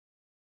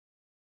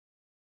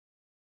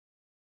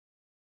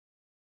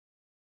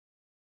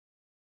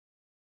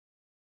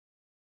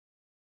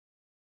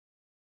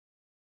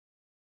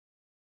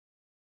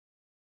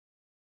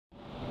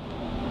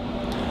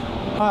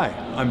Hi,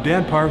 I'm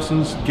Dan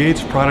Parsons,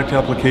 Gates Product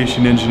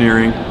Application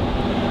Engineering.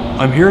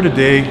 I'm here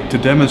today to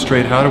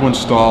demonstrate how to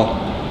install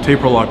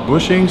taper lock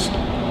bushings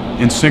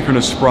and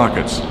synchronous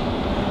sprockets.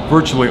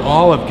 Virtually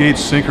all of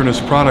Gates'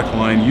 synchronous product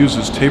line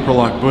uses taper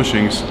lock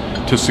bushings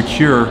to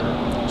secure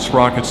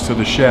sprockets to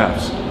the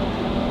shafts.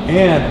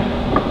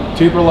 And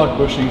taper lock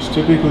bushings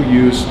typically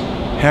use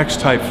hex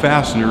type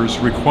fasteners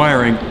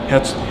requiring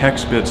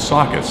hex bit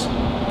sockets.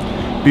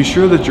 Be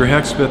sure that your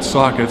hex bit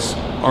sockets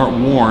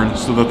aren't worn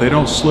so that they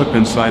don't slip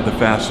inside the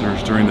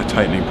fasteners during the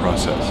tightening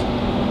process.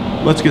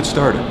 Let's get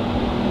started.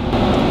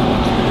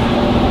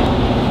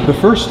 The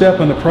first step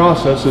in the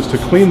process is to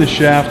clean the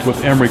shaft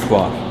with emery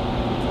cloth.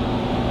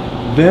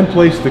 Then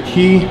place the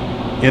key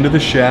into the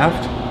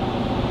shaft.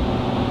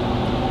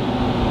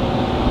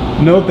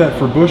 Note that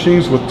for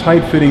bushings with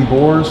tight fitting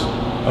bores,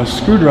 a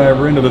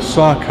screwdriver into the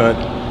saw cut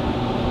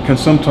can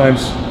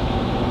sometimes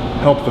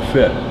help the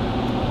fit.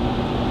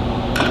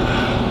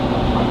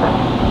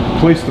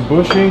 Place the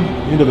bushing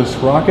into the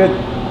sprocket,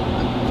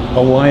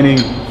 aligning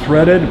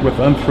threaded with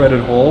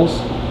unthreaded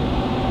holes.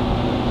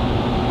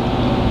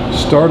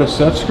 Start a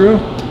set screw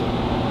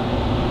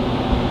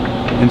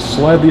and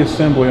slide the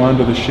assembly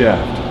onto the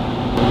shaft.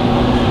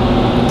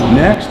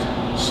 Next,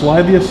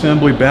 slide the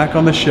assembly back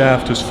on the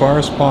shaft as far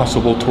as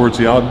possible towards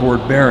the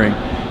outboard bearing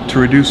to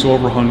reduce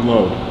overhung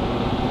load.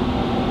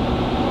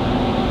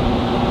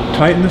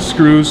 Tighten the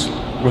screws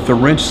with the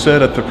wrench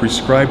set at the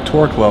prescribed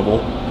torque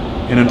level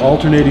in an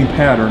alternating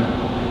pattern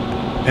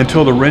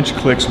until the wrench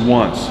clicks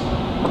once.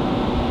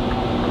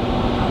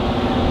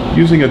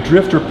 Using a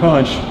drifter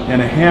punch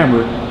and a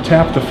hammer,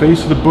 tap the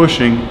face of the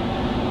bushing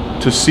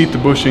to seat the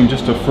bushing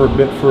just a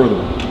bit further.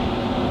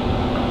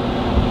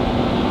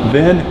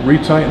 Then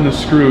retighten the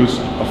screws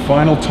a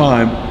final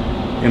time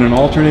in an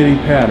alternating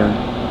pattern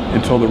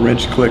until the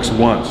wrench clicks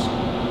once.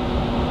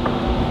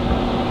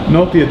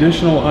 Note the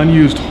additional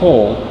unused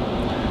hole.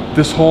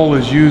 This hole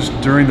is used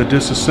during the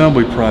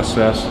disassembly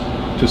process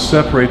to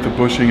separate the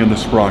bushing and the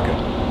sprocket.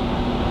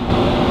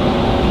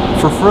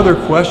 For further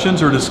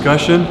questions or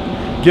discussion,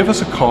 give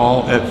us a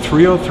call at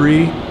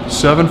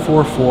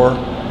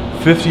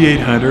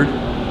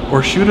 303-744-5800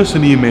 or shoot us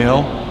an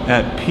email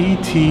at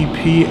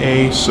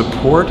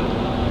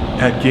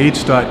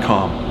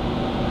ptpasupport@gates.com.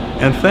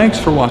 And thanks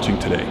for watching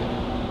today.